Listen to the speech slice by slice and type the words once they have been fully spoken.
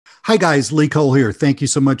Hi guys, Lee Cole here. Thank you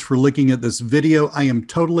so much for looking at this video. I am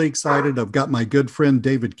totally excited. I've got my good friend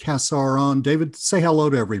David Cassar on. David, say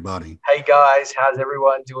hello to everybody. Hey guys, how's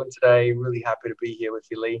everyone doing today? Really happy to be here with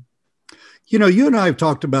you, Lee. You know, you and I have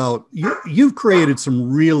talked about you've created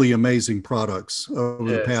some really amazing products over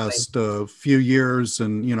the Yes, thank past few years,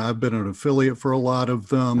 and I've been an affiliate for a lot of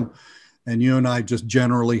them. And you and I just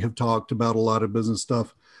generally have talked about a lot of business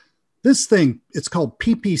stuff. This thing, it's called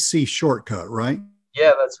PPC shortcut, right?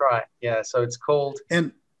 Yeah, that's right. Yeah, so it's called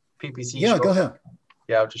And PPC yeah, go shortcut. ahead.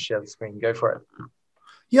 Yeah, I'll just share the screen. Go for it.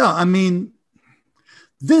 Yeah, I mean,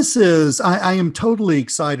 I am totally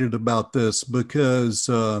excited about this because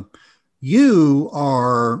you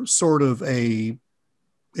are sort of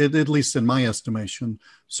at least in my estimation,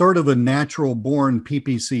 sort of a natural born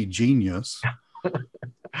PPC genius.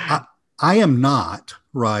 I, I am not,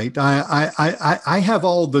 right? I have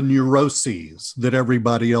all the neuroses that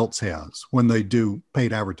everybody else has when they do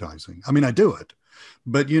paid advertising. I mean, I do it,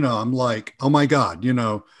 but I'm like, oh my God,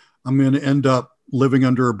 I'm going to end up living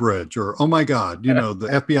under a bridge, or oh my God, the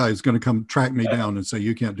FBI is going to come track me down and say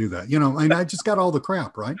you can't do that. And I just got all the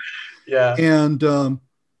crap, right? Yeah, And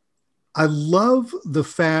I love the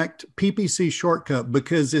fact PPC shortcut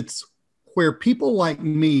because it's where people like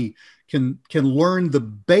me can learn the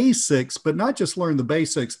basics, but not just learn the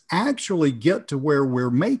basics, actually get to where we're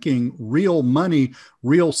making real money,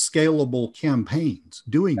 real scalable campaigns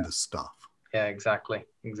doing this stuff. yeah, exactly,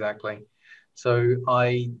 exactly. So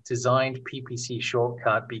I designed PPC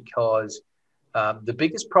shortcut because the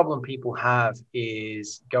biggest problem people have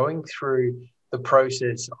is going through the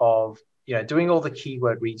process of doing all the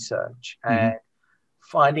keyword research and Mhm.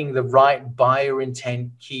 finding the right buyer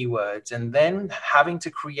intent keywords, and then having to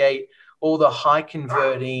create all the high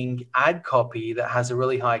converting ad copy that has a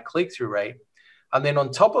really high click through rate. And then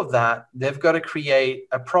on top of that, they've got to create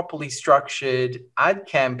a properly structured ad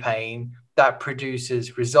campaign that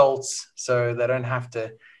produces results so they don't have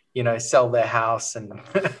to, sell their house and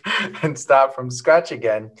and start from scratch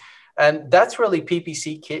again. And that's really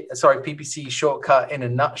PPC shortcut in a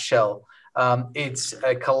nutshell. It's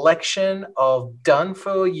a collection of done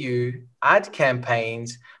for you ad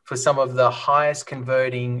campaigns for some of the highest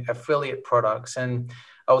converting affiliate products. And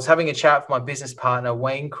I was having a chat with my business partner,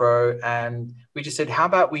 Wayne Crowe, and we just said, how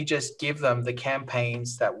about we just give them the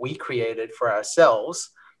campaigns that we created for ourselves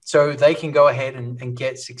so they can go ahead and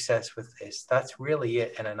get success with this. That's really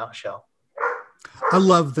it in a nutshell. I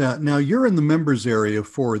love that. Now you're in the members area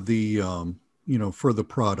for the, for the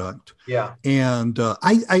product. Yeah. And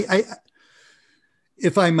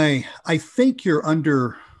if I may, I think you're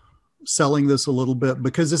underselling this a little bit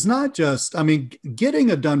because it's not just, I mean, getting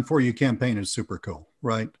a done for you campaign is super cool,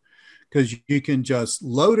 right? Because you can just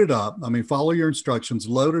load it up. I mean, follow your instructions,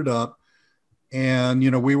 load it up. And,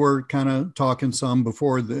 we were kind of talking some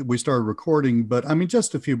before we started recording, but I mean,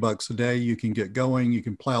 just a few bucks a day, you can get going, you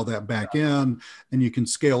can plow that back in, and you can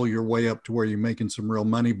scale your way up to where you're making some real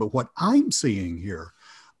money. But what I'm seeing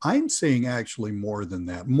actually more than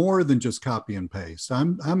that, more than just copy and paste.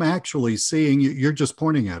 I'm actually seeing, you're just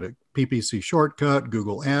pointing at it, PPC shortcut,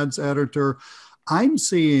 Google Ads editor. I'm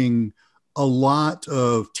seeing a lot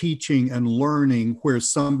of teaching and learning where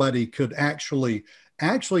somebody could actually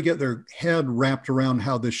get their head wrapped around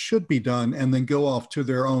how this should be done and then go off to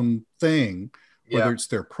their own thing, Yeah. whether it's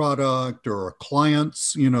their product or a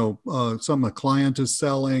client's, something a client is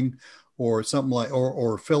selling or something like,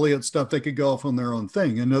 or affiliate stuff. They could go off on their own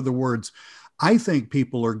thing. In other words, I think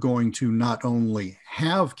people are going to not only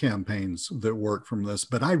have campaigns that work from this,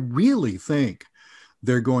 but I really think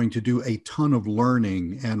they're going to do a ton of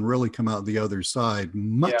learning and really come out the other side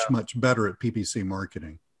much, Yeah. much better at PPC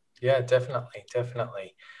marketing. Yeah, definitely,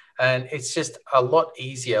 definitely. And it's just a lot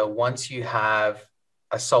easier once you have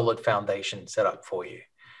a solid foundation set up for you.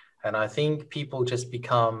 And I think people just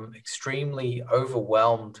become extremely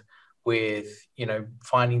overwhelmed with,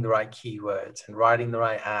 finding the right keywords and writing the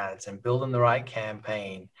right ads and building the right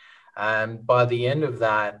campaign. And by the end of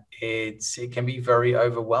that, it can be very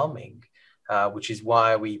overwhelming, which is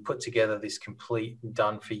why we put together this complete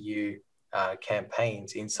done for you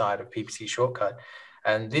campaigns inside of PPC Shortcut.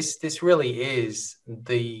 And this really is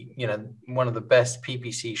one of the best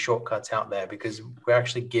PPC shortcuts out there because we're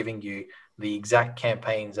actually giving you the exact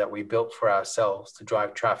campaigns that we built for ourselves to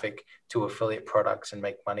drive traffic to affiliate products and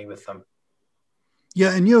make money with them.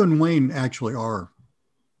 Yeah, and you and Wayne actually are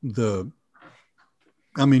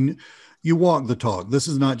I mean, you walk the talk. This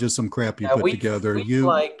is not just some crap you Now put we've together. we've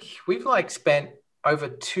we've spent over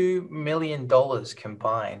 $2 million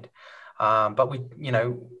combined, but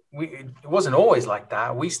it wasn't always like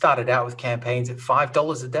that. We started out with campaigns at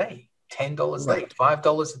 $5 a day. $10 a day, Right.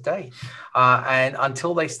 $5 a day. And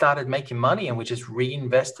until they started making money, and we just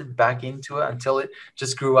reinvested back into it until it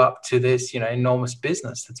just grew up to this, enormous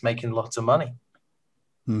business that's making lots of money.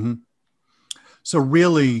 Mm-hmm. So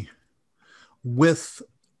really, with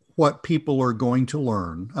what people are going to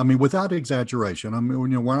learn, I mean, without exaggeration, I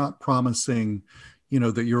mean, we're not promising,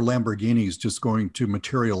 that your Lamborghini is just going to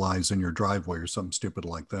materialize in your driveway or something stupid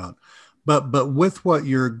like that. But with what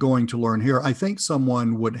you're going to learn here, I think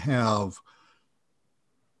someone would have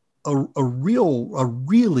a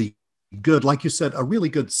really good, like you said, a really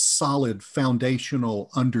good, solid foundational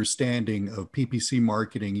understanding of PPC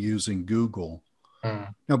marketing using Google.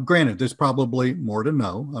 Now, granted, there's probably more to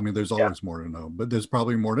know. I mean, there's always more to know, but there's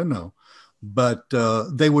probably more to know. But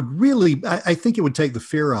they would really, I think it would take the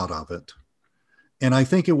fear out of it. And I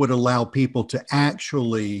think it would allow people to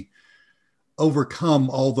actually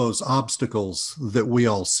overcome all those obstacles that we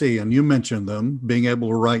all see. And you mentioned them, being able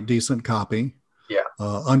to write decent copy,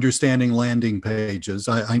 understanding landing pages.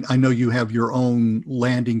 I know you have your own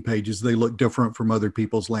landing pages. They look different from other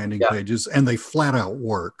people's landing pages, and they flat out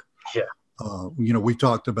work. Yeah. We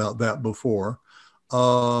talked about that before.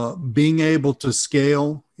 Being able to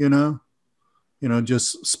scale,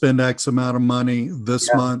 just spend X amount of money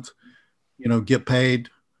this month, get paid,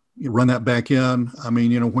 you run that back in. I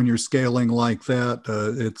mean, when you're scaling like that,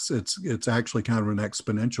 it's actually kind of an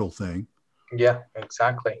exponential thing. Yeah,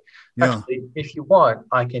 exactly. Yeah. Actually, if you want,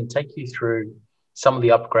 I can take you through some of the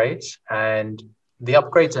upgrades, and the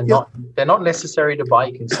upgrades are they're not necessary to buy.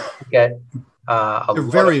 You can still get they're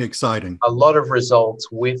very exciting. A lot of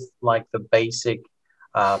results with like the basic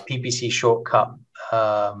PPC shortcut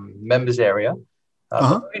members area.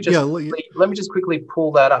 Let me just quickly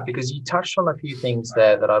pull that up, because you touched on a few things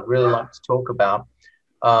there that I'd really like to talk about.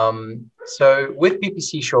 So with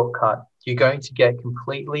PPC shortcut, you're going to get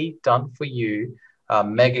completely done for you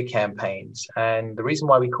mega campaigns. And the reason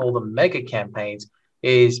why we call them mega campaigns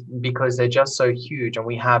is because they're just so huge, and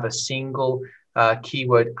we have a single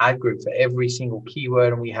keyword ad group for every single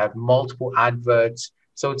keyword, and we have multiple adverts.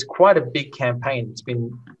 So it's quite a big campaign that's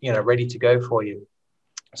been, ready to go for you.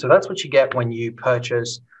 So that's what you get when you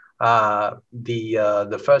purchase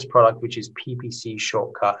the first product, which is PPC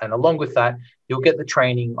shortcut. And along with that, you'll get the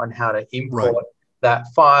training on how to import that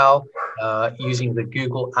file using the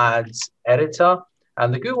Google Ads editor.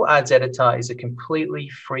 And the Google Ads editor is a completely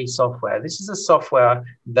free software. This is a software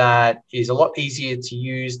that is a lot easier to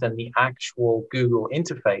use than the actual Google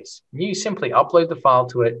interface. You simply upload the file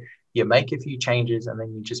to it, you make a few changes, and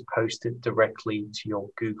then you just post it directly to your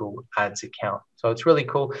Google Ads account. So it's really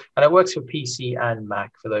cool. And it works for PC and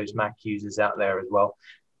Mac, for those Mac users out there as well.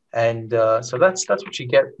 And so that's what you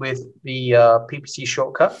get with the PPC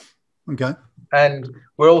shortcut. Okay. And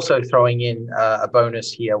we're also throwing in a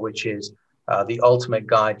bonus here, which is the ultimate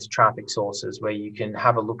guide to traffic sources, where you can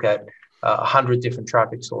have a look at 100 different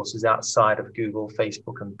traffic sources outside of Google,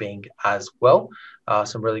 Facebook, and Bing as well.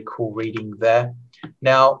 Some really cool reading there.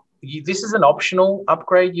 Now, this is an optional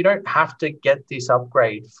upgrade. You don't have to get this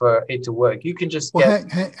upgrade for it to work. You can just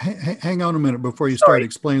hang on a minute before you start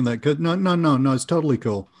explaining that. Cause no, it's totally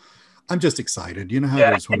cool. I'm just excited. You know how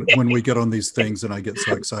it is when we get on these things and I get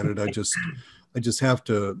so excited. I just have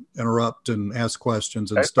to interrupt and ask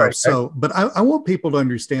questions and stuff. So, but I want people to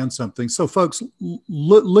understand something. So folks,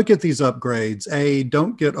 look at these upgrades.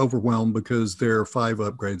 Don't get overwhelmed because there are 5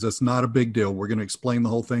 upgrades. That's not a big deal. We're going to explain the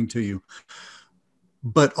whole thing to you.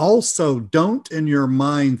 But also don't in your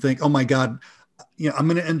mind think, oh my God, I'm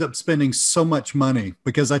going to end up spending so much money,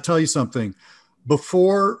 because I tell you something,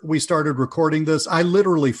 before we started recording this, I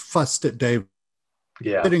literally fussed at Dave.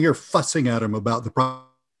 Sitting here fussing at him about the problem.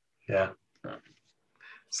 Yeah.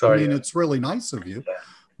 Sorry. I mean, it's really nice of you,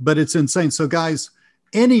 but it's insane. So guys,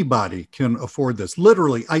 anybody can afford this.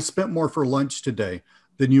 Literally, I spent more for lunch today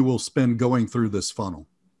than you will spend going through this funnel.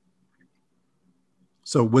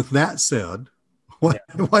 So with that said,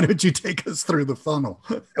 why don't you take us through the funnel?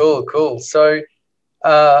 Cool. So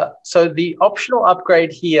the optional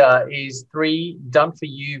upgrade here is 3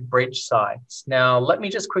 done-for-you bridge sites. Now, let me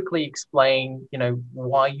just quickly explain,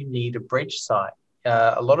 why you need a bridge site.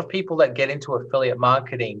 A lot of people that get into affiliate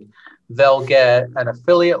marketing, they'll get an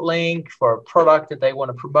affiliate link for a product that they want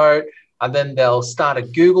to promote, and then they'll start a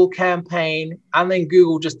Google campaign, and then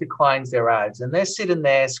Google just declines their ads. And they're sitting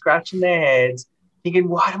there scratching their heads, thinking,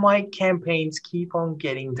 why do my campaigns keep on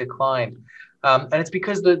getting declined? And it's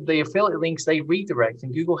because the affiliate links, they redirect,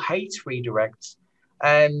 and Google hates redirects.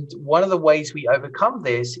 And one of the ways we overcome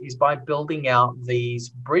this is by building out these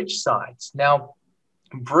bridge sites. Now,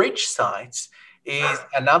 bridge sites is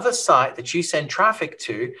another site that you send traffic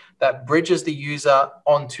to that bridges the user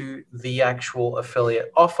onto the actual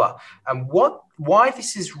affiliate offer. And why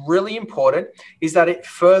this is really important is that it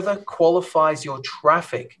further qualifies your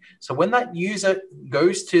traffic. So when that user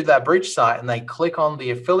goes to that bridge site and they click on the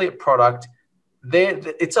affiliate product,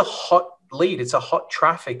 it's a hot lead. It's a hot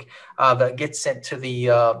traffic that gets sent to the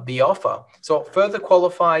offer. So it further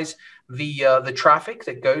qualifies the traffic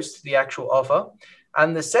that goes to the actual offer.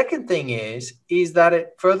 And the second thing is that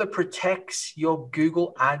it further protects your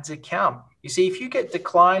Google Ads account. You see, if you get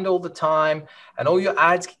declined all the time and all your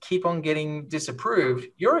ads keep on getting disapproved,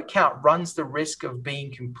 your account runs the risk of being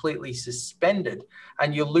completely suspended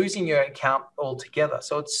and you're losing your account altogether.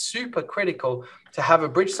 So it's super critical to have a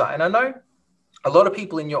bridge site. And I know a lot of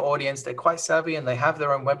people in your audience, they're quite savvy and they have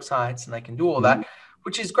their own websites and they can do all that,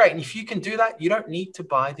 which is great. And if you can do that, you don't need to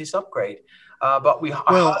buy this upgrade. But wait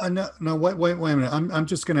a minute. I'm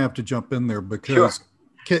just going to have to jump in there because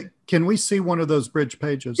can we see one of those bridge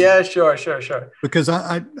pages? Yeah, sure. Because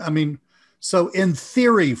I mean, so in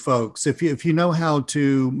theory, folks, if you know how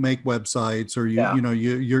to make websites or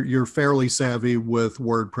you're fairly savvy with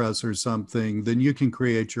WordPress or something, then you can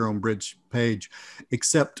create your own bridge page,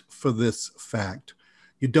 except for this fact.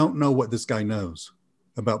 You don't know what this guy knows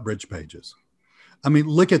about bridge pages. I mean,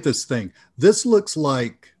 look at this thing. This looks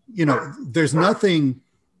like, there's nothing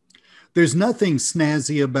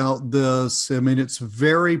snazzy about this. I mean, it's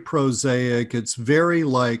very prosaic. It's very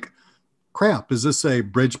like, crap, is this a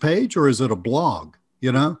bridge page or is it a blog?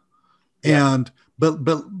 And but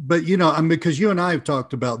I mean, because you and I have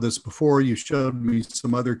talked about this before. You showed me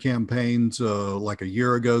some other campaigns like a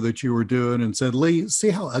year ago that you were doing and said, Lee, see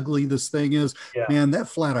how ugly this thing is? Man, that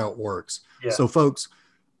flat out works. So folks,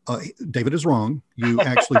 David is wrong. You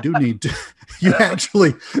actually do need to,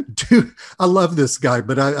 I love this guy,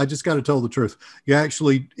 but I just got to tell the truth. You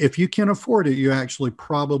actually, if you can afford it, you actually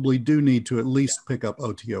probably do need to at least pick up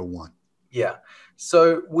OTO1. Yeah.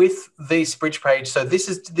 So with this bridge page, so this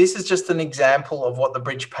is just an example of what the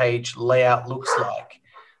bridge page layout looks like.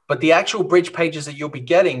 But the actual bridge pages that you'll be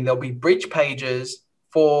getting, there'll be bridge pages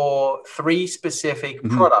for 3 specific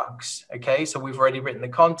products. Okay, so we've already written the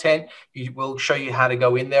content. We'll show you how to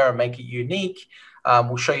go in there and make it unique.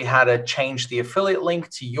 We'll show you how to change the affiliate link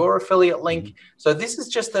to your affiliate link. So this is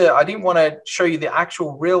just I didn't want to show you the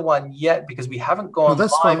actual real one yet because we haven't gone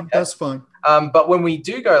live yet. That's fine. But when we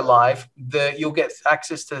do go live, you'll get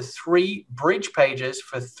access to 3 bridge pages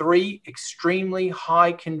for 3 extremely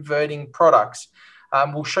high converting products.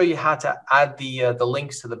 We'll show you how to add the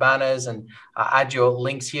links to the banners and add your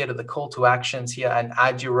links here to the call to actions here and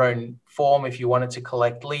add your own form if you wanted to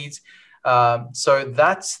collect leads. So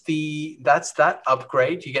that's that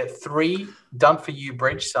upgrade. You get 3 done for you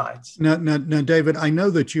bridge sites. Now, David, I know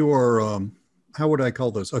that you are, how would I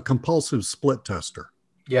call this? A compulsive split tester.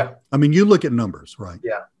 Yeah. I mean, you look at numbers, right?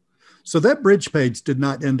 Yeah. So that bridge page did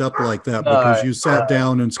not end up like that because you sat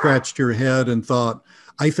down and scratched your head and thought,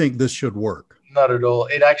 I think this should work. Not at all.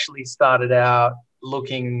 It actually started out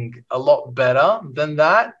looking a lot better than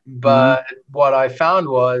that. But what I found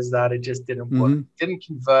was that it just didn't work. It didn't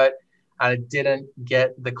convert and it didn't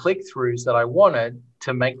get the click-throughs that I wanted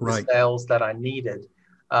to make the sales that I needed.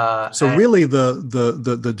 So really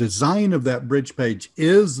the design of that bridge page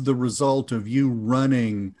is the result of you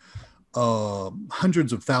running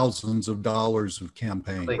hundreds of thousands of dollars of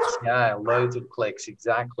campaigns. Clicks, yeah, loads of clicks,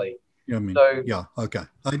 exactly. I mean, okay.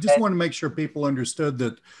 I just want to make sure people understood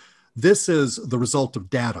that this is the result of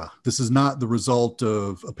data. This is not the result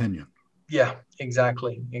of opinion. Yeah,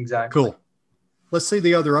 exactly. Cool. Let's see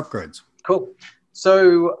the other upgrades. Cool.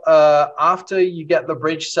 So after you get the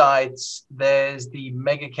bridge sites, there's the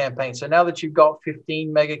mega campaign. So now that you've got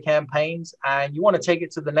 15 mega campaigns and you want to take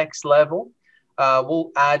it to the next level,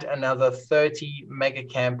 we'll add another 30 mega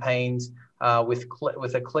campaigns with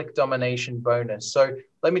a click domination bonus. So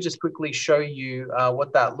let me just quickly show you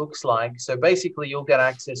what that looks like. So basically, you'll get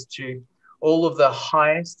access to all of the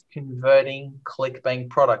highest converting ClickBank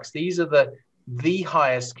products. These are the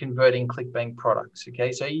highest converting ClickBank products.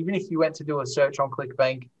 Okay, so even if you went to do a search on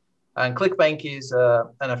ClickBank, and ClickBank is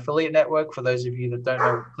an affiliate network for those of you that don't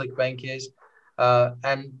know what ClickBank is,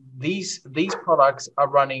 and these products are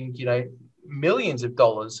running millions of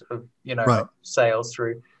dollars of sales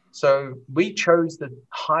through. So we chose the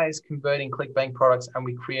highest converting ClickBank products and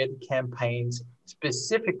we created campaigns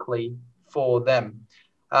specifically for them.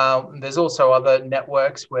 There's also other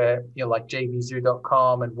networks where, like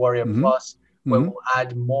jvzoo.com and warriorplus, where we'll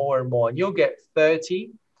add more and more. And you'll get 30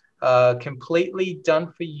 completely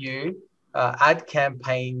done for you ad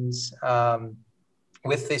campaigns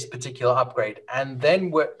with this particular upgrade. And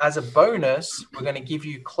then as a bonus, we're going to give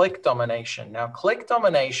you click domination. Now, click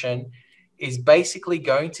domination is basically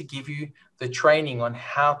going to give you the training on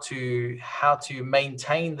how to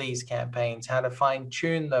maintain these campaigns, how to fine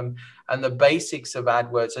tune them, and the basics of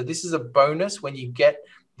AdWords. So this is a bonus. When you get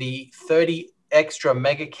the 30 extra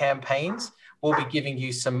mega campaigns, we'll be giving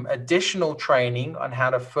you some additional training on how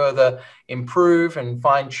to further improve and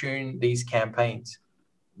fine tune these campaigns.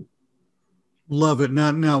 Love it.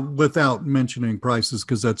 Now, without mentioning prices,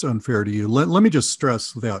 because that's unfair to you, let me just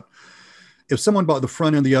stress that if someone bought the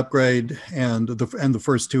front end, the upgrade, and the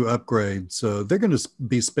first two upgrades, they're going to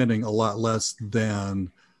be spending a lot less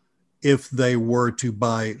than if they were to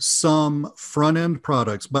buy some front end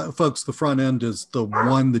products. But folks, the front end is the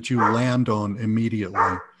one that you land on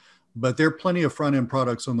immediately. But there are plenty of front end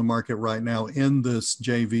products on the market right now in this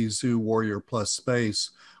jvzoo Warrior Plus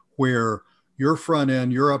space where your front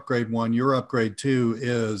end, your upgrade 1, your upgrade 2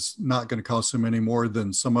 is not going to cost them any more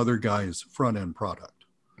than some other guy's front end product.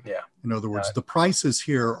 Yeah. In other words, the prices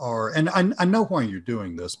here are, and I know why you're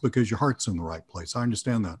doing this because your heart's in the right place. I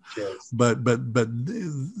understand that. Cheers. But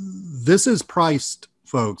this is priced,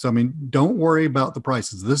 folks. I mean, don't worry about the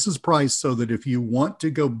prices. This is priced so that if you want to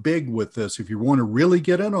go big with this, if you want to really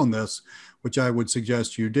get in on this, which I would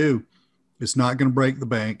suggest you do, it's not going to break the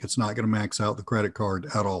bank. It's not going to max out the credit card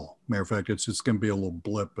at all. Matter of fact, it's just going to be a little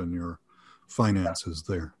blip in your finances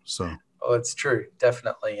there. So, oh, it's true,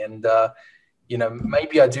 definitely. And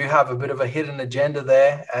maybe I do have a bit of a hidden agenda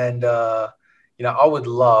there, and I would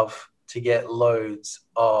love to get loads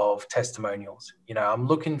of testimonials. I'm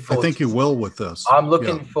looking for. I think you will with this. I'm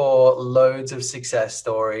looking for loads of success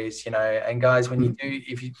stories. And guys, when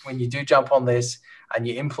you do jump on this and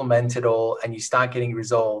you implement it all and you start getting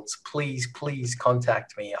results, please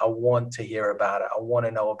contact me. I want to hear about it. I want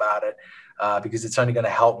to know about it because it's only going to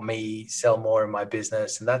help me sell more in my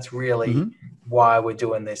business, and that's really why we're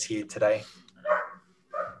doing this here today.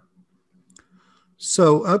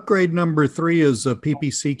 So upgrade number 3 is a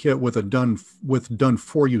PPC kit with a done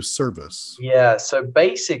for you service. Yeah. So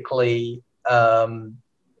basically, PPC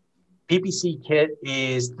kit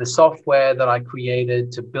is the software that I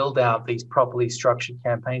created to build out these properly structured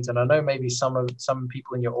campaigns. And I know maybe some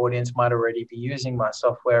people in your audience might already be using my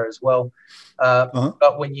software as well.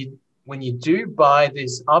 But when you do buy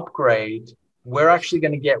this upgrade, we're actually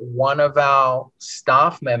going to get one of our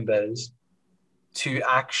staff members to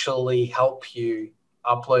actually help you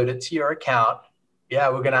upload it to your account. Yeah,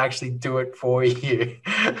 we're going to actually do it for you.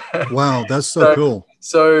 Wow, that's so cool.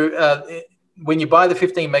 So when you buy the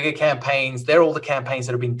 15 mega campaigns, they're all the campaigns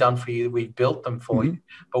that have been done for you. We built them for you.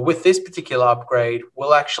 But with this particular upgrade,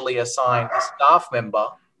 we'll actually assign a staff member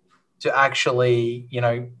to actually,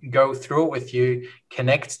 go through it with you,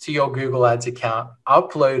 connect to your Google Ads account,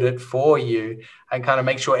 upload it for you, and kind of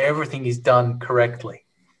make sure everything is done correctly.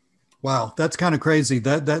 Wow, that's kind of crazy.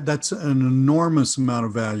 That's an enormous amount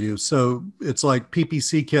of value. So it's like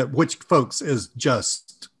PPC kit, which folks is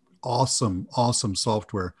just awesome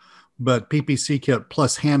software. But PPC kit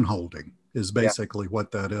plus handholding is basically what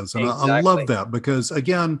that is. And exactly. I love that because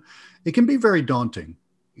again, it can be very daunting.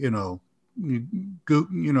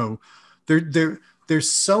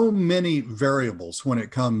 There's so many variables when it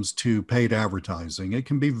comes to paid advertising. It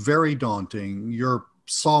can be very daunting. Your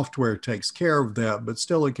software takes care of that, but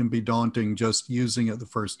still it can be daunting just using it the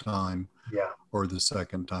first time or the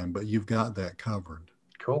second time, but you've got that covered.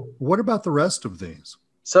 Cool. What about the rest of these?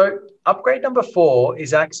 So upgrade number 4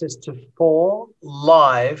 is access to 4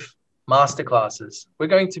 live masterclasses. We're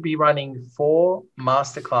going to be running 4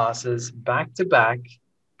 masterclasses back to back,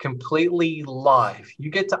 completely live. You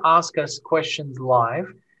get to ask us questions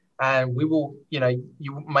live. And we will,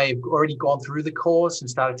 you may have already gone through the course and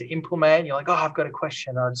started to implement. You're like, oh, I've got a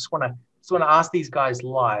question. I just want to ask these guys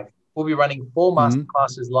live. We'll be running 4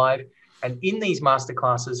 masterclasses live. And in these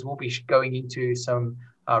masterclasses, we'll be going into some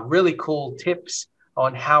really cool tips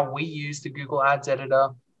on how we use the Google Ads editor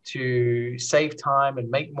to save time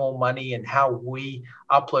and make more money, and how we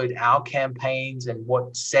upload our campaigns and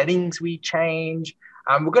what settings we change.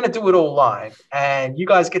 We're going to do it all live, and you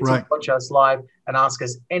guys get to watch us live and ask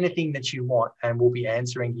us anything that you want, and we'll be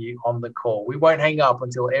answering you on the call. We won't hang up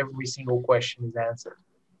until every single question is answered.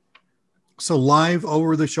 So live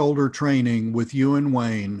over-the-shoulder training with you and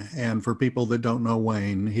Wayne. And for people that don't know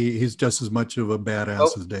Wayne, he's just as much of a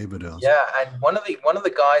badass as David is. Yeah, and one of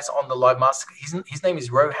the guys on the live master, his name is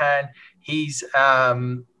Rohan. He's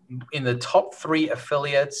in the top 3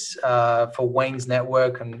 affiliates for Wayne's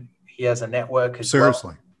network, and he has a network as well.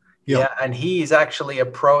 Seriously. Yeah, Yeah, and he is actually a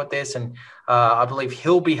pro at this, and I believe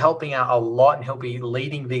he'll be helping out a lot, and he'll be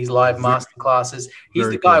leading these live master classes. He's the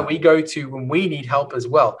very guy cool. we go to when we need help as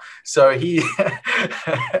well. So he,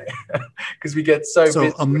 because we get so So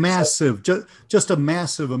busy. a massive, just a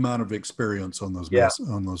massive amount of experience on those Yeah,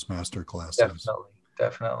 master classes. definitely,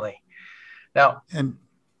 definitely. Now, And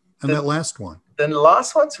the that last one. the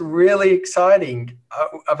last one's really exciting.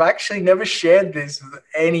 I've actually never shared this with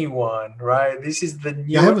anyone, right? This is the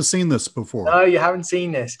Yeah, I newest. haven't seen this before. No, you haven't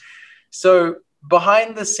seen this. So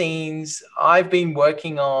behind the scenes, I've been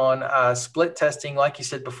working on split testing. Like you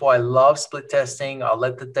said before, I love split testing. I'll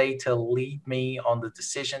let the data lead me on the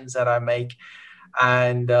decisions that I make.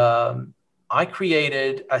 And I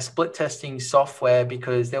created a split testing software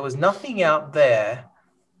because there was nothing out there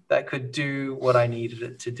that could do what I needed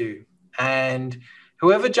it to do. And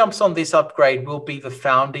whoever jumps on this upgrade will be the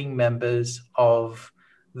founding members of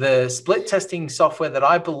the split testing software that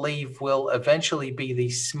I believe will eventually be the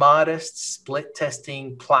smartest split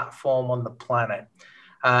testing platform on the planet.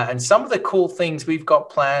 And some of the cool things we've got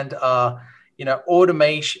planned are,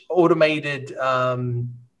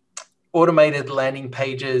 automated landing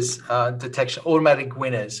pages detection, automatic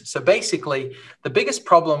winners. So basically, the biggest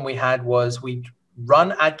problem we had was we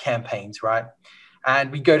run ad campaigns, right?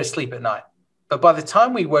 And we go to sleep at night. But by the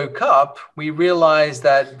time we woke up, we realized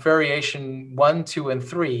that variation 1, 2, and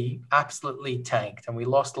 3 absolutely tanked and we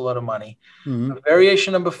lost a lot of money. Mm-hmm.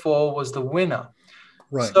 Variation number 4 was the winner.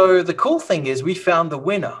 Right. So the cool thing is we found the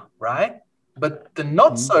winner, right? But the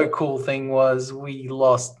not so cool thing was we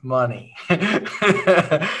lost money.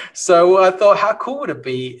 So I thought, how cool would it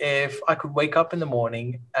be if I could wake up in the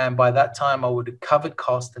morning and by that time I would have covered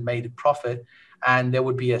cost and made a profit, and there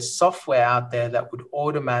would be a software out there that would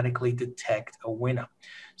automatically detect a winner.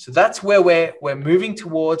 So that's where we're moving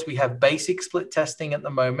towards. We have basic split testing at the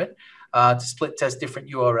moment to split test different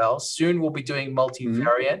URLs. Soon we'll be doing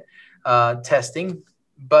multivariate testing.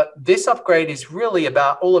 But this upgrade is really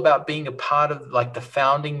all about being a part of like the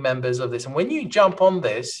founding members of this. And when you jump on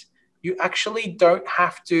this, you actually don't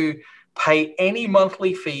have to pay any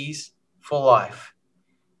monthly fees for life.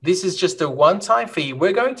 This is just a one-time fee.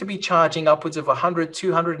 We're going to be charging upwards of $100,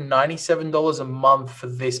 $297 a month for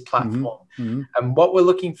this platform. Mm-hmm. And what we're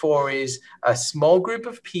looking for is a small group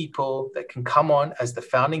of people that can come on as the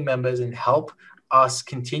founding members and help us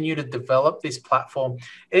continue to develop this platform.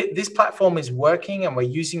 This platform is working and we're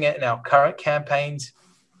using it in our current campaigns,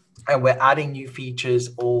 and we're adding new features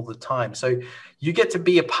all the time. So you get to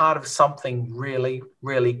be a part of something really,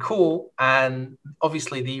 really cool. And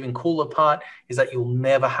obviously the even cooler part is that you'll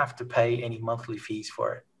never have to pay any monthly fees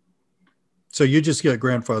for it. So you just get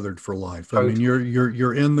grandfathered for life. Totally. I mean,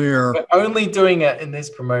 you're in there. We're only doing it in this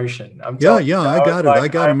promotion. I'm Yeah, telling you, I got it. I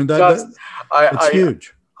got it. I mean, it's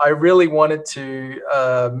huge. I really wanted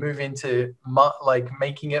to move into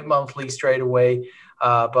making it monthly straight away,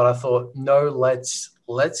 but I thought, no,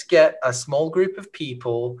 let's get a small group of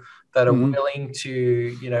people that are willing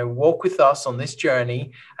to walk with us on this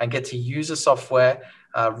journey and get to use the software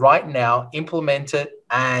right now, implement it,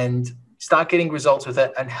 and start getting results with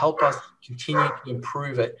it, and help us continue to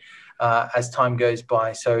improve it as time goes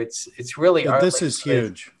by. So it's really this is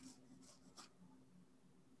huge.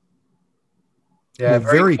 Yeah,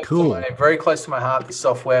 well, very cool. Very close to my heart, the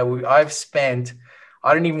software. I've spent,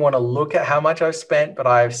 I don't even want to look at how much I've spent, but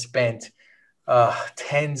I've spent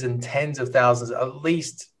tens and tens of thousands, at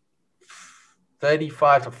least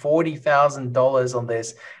 $35,000 to $40,000 on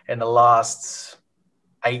this in the last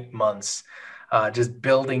 8 months. Just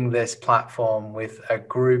building this platform with a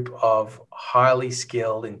group of highly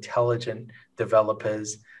skilled, intelligent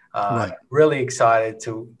developers. Right. Really excited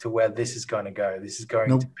to where this is going to go. This is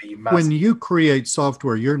going to be massive. When you create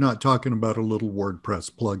software, you're not talking about a little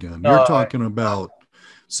WordPress plugin. You're talking about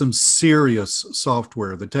some serious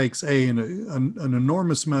software that takes an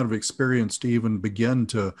enormous amount of experience to even begin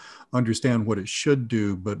to understand what it should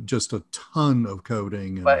do, but just a ton of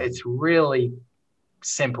coding. But it's really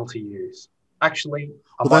simple to use. Actually,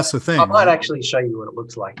 that's the thing. I might actually show you what it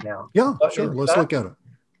looks like now. Yeah, sure. Let's look at it.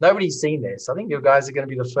 Nobody's seen this. I think you guys are going to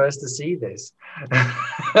be the first to see this.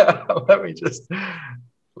 Let me just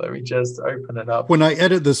open it up. When I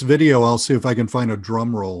edit this video, I'll see if I can find a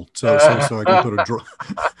drum roll so I can put a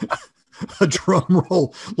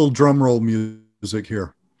little drum roll music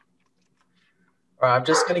here. All right, I'm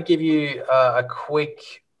just going to give you a quick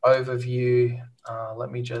overview. Let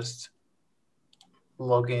me just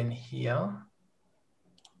log in here.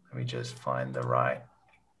 Let me just find the right.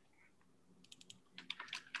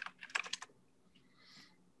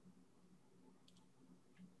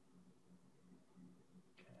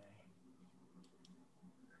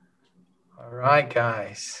 All right,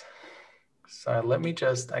 guys. So let me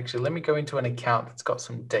go into an account that's got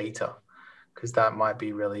some data, because that might be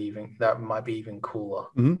even cooler.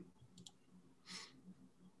 Mm-hmm.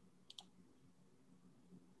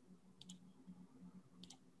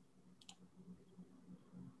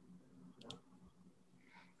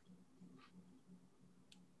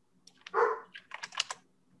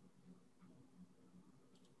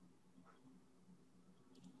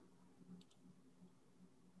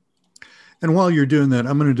 And while you're doing that,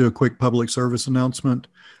 I'm going to do a quick public service announcement.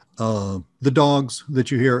 The dogs that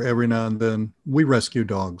you hear every now and then, we rescue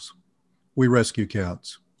dogs. We rescue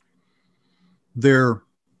cats. They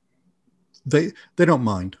don't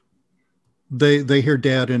mind. They hear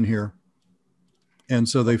dad in here, and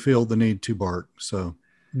so they feel the need to bark. So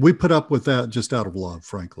we put up with that just out of love,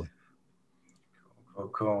 frankly.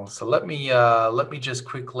 Cool. So let me just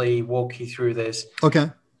quickly walk you through this. Okay.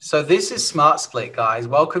 So this is Smart Split, guys.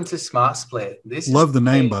 Welcome to Smart Split. Love the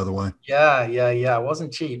name, by the way. Yeah. It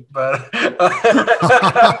wasn't cheap, but I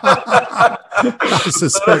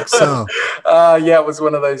suspect so. Yeah, it was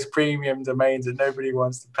one of those premium domains that nobody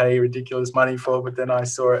wants to pay ridiculous money for, but then I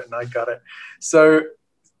saw it and I got it. So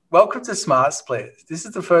welcome to Smart Split. This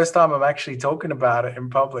is the first time I'm actually talking about it in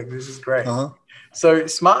public. This is great. So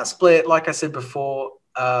Smart Split, like I said before,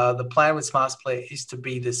 the plan with Smart Split is to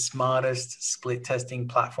be the smartest split testing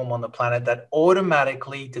platform on the planet that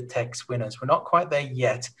automatically detects winners. We're not quite there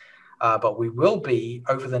yet, but we will be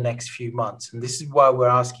over the next few months. And this is why we're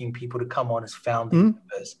asking people to come on as founding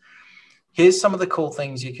members. Here's some of the cool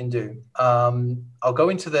things you can do. I'll go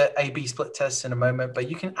into the A/B split tests in a moment, but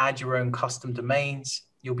you can add your own custom domains.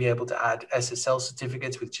 You'll be able to add SSL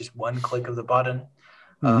certificates with just one click of the button.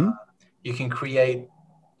 You can create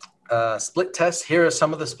split tests. Here are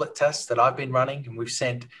some of the split tests that I've been running, and we've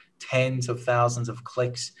sent tens of thousands of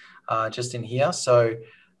clicks just in here. So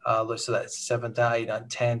so that's 7,000,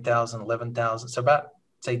 10,000, 11,000. So about,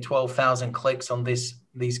 say, 12,000 clicks on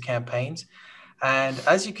these campaigns. And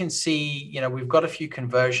as you can see, we've got a few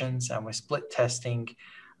conversions, and we're split testing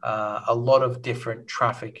a lot of different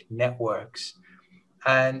traffic networks.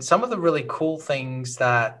 And some of the really cool things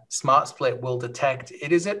that Smart Split will detect,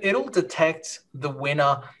 it'll detect the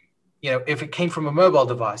winner, if it came from a mobile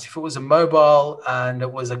device, if it was a mobile and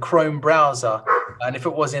it was a Chrome browser, and if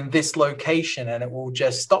it was in this location, and it will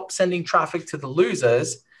just stop sending traffic to the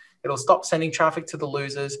losers. It'll stop sending traffic to the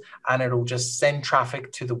losers, and it'll just send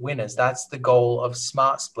traffic to the winners. That's the goal of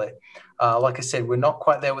Smart Split. Like I said, we're not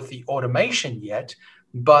quite there with the automation yet,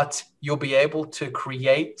 but you'll be able to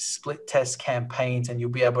create split test campaigns, and you'll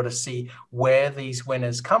be able to see where these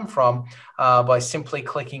winners come from by simply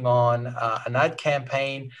clicking on an ad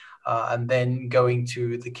campaign and then going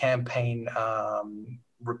to the campaign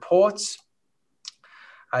reports.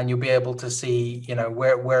 And you'll be able to see,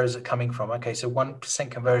 where is it coming from? Okay, so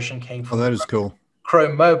 1% conversion came from that is cool.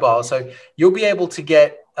 Chrome mobile. So you'll be able to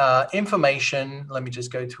get information. Let me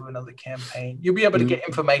just go to another campaign. You'll be able to get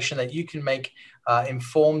information that you can make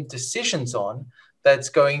informed decisions on, that's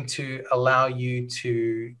going to allow you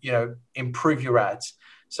to, improve your ads.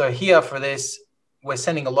 So here for this, we're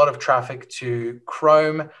sending a lot of traffic to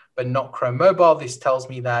Chrome, but not Chrome mobile. This tells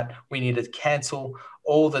me that we need to cancel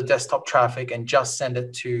all the desktop traffic and just send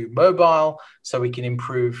it to mobile, so we can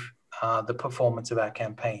improve the performance of our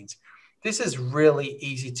campaigns. This is really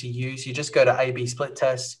easy to use. You just go to A/B split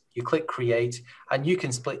test, you click create, and you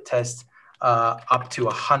can split test up to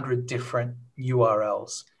 100 different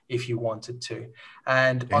URLs if you wanted to.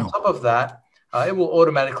 And on top of that, it will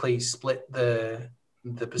automatically split the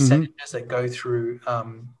percentages that go through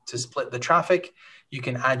to split the traffic. You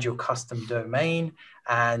can add your custom domain,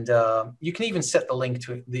 and you can even set the link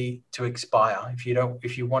to expire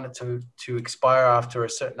if you want it to expire after a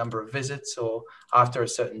certain number of visits or after a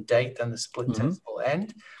certain date. Then the split test will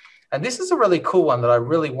end. And this is a really cool one that I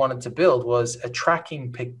really wanted to build, was a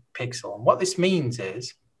tracking pixel. And what this means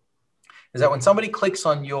is that when somebody clicks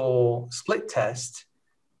on your split test,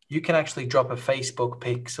 you can actually drop a Facebook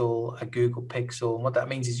pixel, a Google pixel. And what that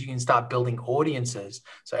means is you can start building audiences.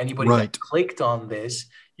 So anybody that clicked on this,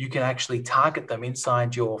 you can actually target them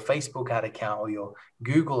inside your Facebook ad account or your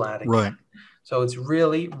Google ad account. Right. So it's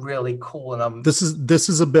really, really cool. And this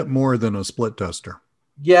is a bit more than a split tester.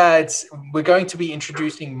 Yeah, we're going to be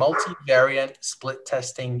introducing multivariant split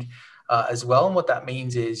testing as well. And what that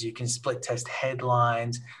means is you can split test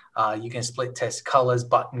headlines, you can split test colors,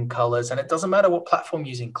 button colors, and it doesn't matter what platform you're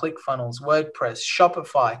using, ClickFunnels, WordPress,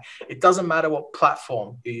 Shopify. It doesn't matter what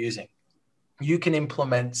platform you're using. You can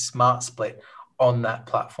implement Smart Split on that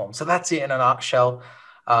platform. So that's it in a nutshell.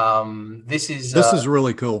 This is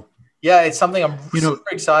really cool. Yeah, it's something I'm super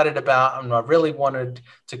excited about, and I really wanted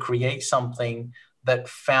to create something that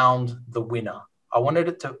found the winner. I wanted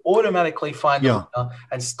it to automatically find the winner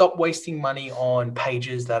and stop wasting money on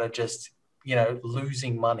pages that are just,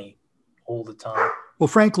 losing money all the time. Well,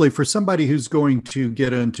 frankly, for somebody who's going to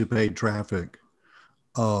get into paid traffic,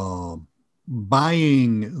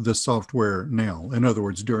 buying the software now, in other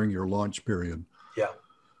words, during your launch period,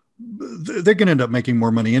 they're going to end up making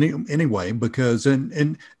more money anyway, because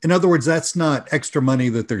in other words, that's not extra money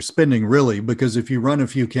that they're spending really, because if you run a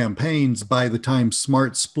few campaigns, by the time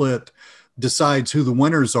Smart Split decides who the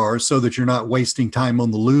winners are, so that you're not wasting time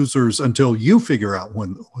on the losers until you figure out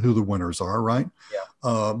who the winners are, right?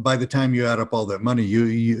 By the time you add up all that money,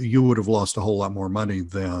 you would have lost a whole lot more money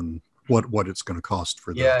than what it's going to cost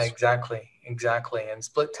for this. Yeah, exactly. And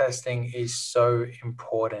split testing is so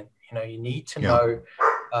important. You need to know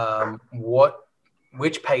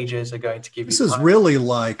which pages are going to give you. This is really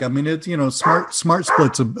like, I mean, it's, Smart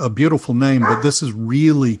Split's a beautiful name, but this is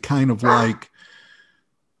really kind of like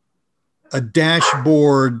a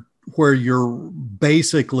dashboard where you're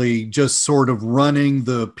basically just sort of running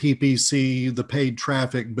the PPC, the paid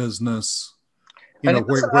traffic business. And it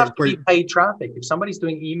doesn't have to be paid traffic. If somebody's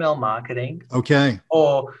doing email marketing,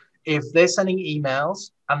 or if they're sending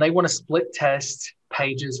emails and they want to split test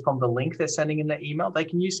pages from the link they're sending in their email, they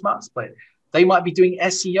can use Smart Split. They might be doing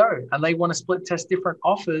SEO and they want to split test different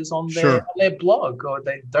offers on their blog, or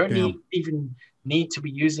they don't even need to be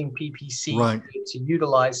using PPC to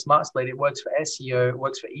utilize Smart Split. It works for SEO, it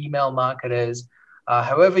works for email marketers.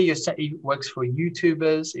 However, it works for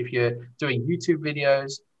YouTubers. If you're doing YouTube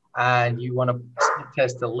videos and you want to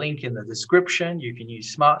test the link in the description, you can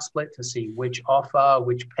use Smart Split to see which offer,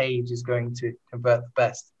 which page is going to convert the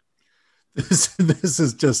best. This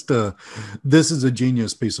is a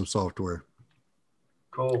genius piece of software.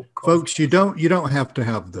 Cool. Folks, you don't have to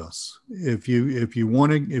have this. If you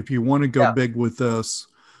want to go big with this,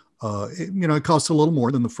 it costs a little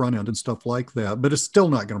more than the front end and stuff like that, but it's still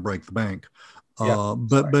not going to break the bank.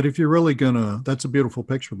 But if you're really that's a beautiful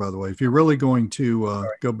picture, by the way. If you're really going to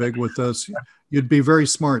go big with this, you'd be very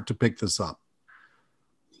smart to pick this up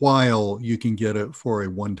while you can get it for a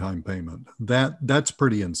one-time payment. That's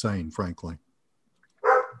pretty insane, frankly.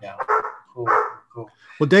 Yeah. Cool.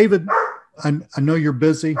 Well, David, I know you're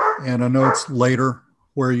busy, and I know it's later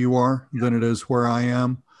where you are than it is where I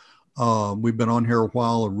am. We've been on here a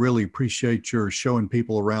while. I really appreciate your showing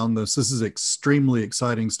people around this. This is extremely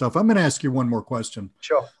exciting stuff. I'm going to ask you one more question.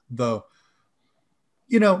 Sure. Though,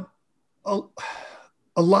 a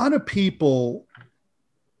lot of people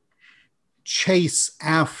chase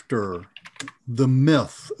after the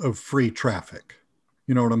myth of free traffic.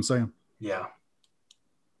 You know what I'm saying? Yeah.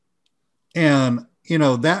 And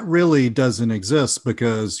that really doesn't exist,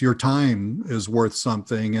 because your time is worth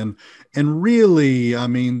something. And really, I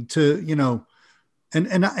mean,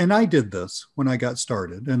 and I did this when I got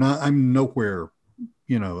started, and I'm nowhere,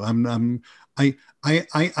 I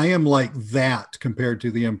am like that compared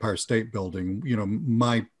to the Empire State Building,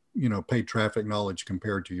 my, paid traffic knowledge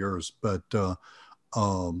compared to yours. But,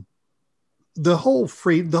 the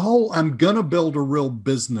whole I'm going to build a real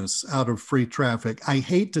business out of free traffic. I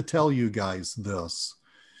hate to tell you guys this.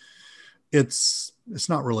 It's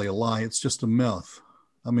not really a lie. It's just a myth.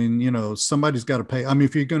 I mean, somebody's got to pay. I mean,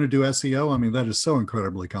 if you're going to do SEO, I mean, that is so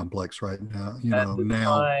incredibly complex right now. The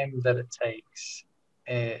time that it takes,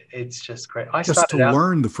 it's just great. Just to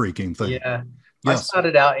learn the freaking thing. Yeah. Yes. I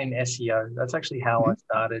started out in SEO. That's actually how I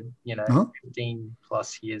started, 15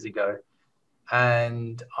 plus years ago.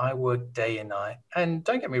 And I worked day and night. And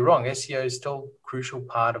don't get me wrong, SEO is still a crucial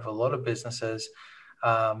part of a lot of businesses.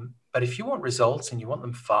 But if you want results and you want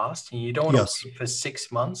them fast, and you don't want to wait for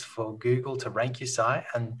 6 months for Google to rank your site,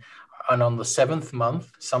 and on the 7th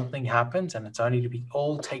month, something happens and it's only to be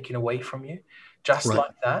all taken away from you, just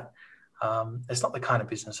like that, it's not the kind of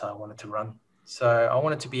business I wanted to run. So I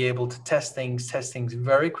wanted to be able to test things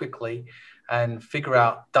very quickly and figure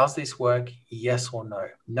out, does this work? Yes or no?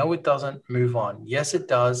 No, it doesn't. Move on. Yes, it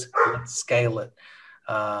does. Let's scale it.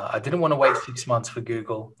 I didn't want to wait 6 months for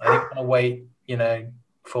Google. I didn't want to wait,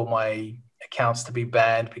 for my accounts to be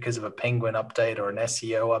banned because of a Penguin update or an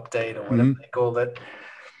SEO update or whatever they call it.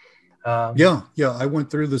 I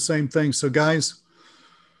went through the same thing. So guys,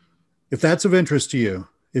 if that's of interest to you,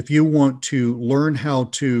 if you want to learn how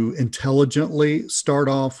to intelligently start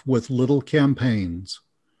off with little campaigns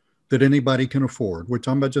that anybody can afford, we're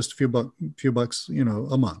talking about just a few bucks, a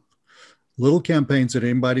month, little campaigns that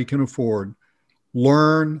anybody can afford,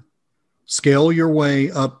 learn, scale your way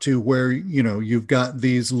up to where, you've got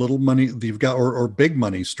these little money, you've got, or big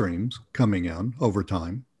money streams coming in over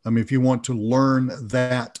time. I mean, if you want to learn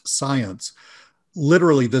that science,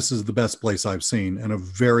 literally, this is the best place I've seen in a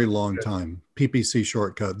very long time. PPC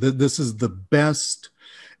shortcut. This is the best.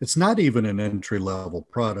 It's not even an entry level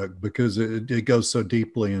product because it goes so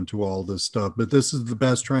deeply into all this stuff. But this is the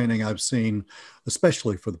best training I've seen,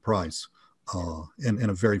 especially for the price, in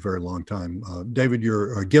a very, very long time. David,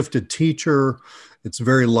 you're a gifted teacher. It's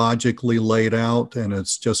very logically laid out, and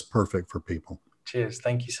it's just perfect for people. Cheers.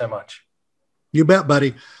 Thank you so much. You bet,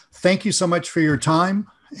 buddy. Thank you so much for your time.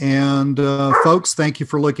 And folks, thank you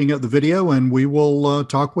for looking at the video, and we will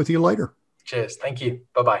talk with you later. Cheers. Thank you.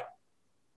 Bye-bye.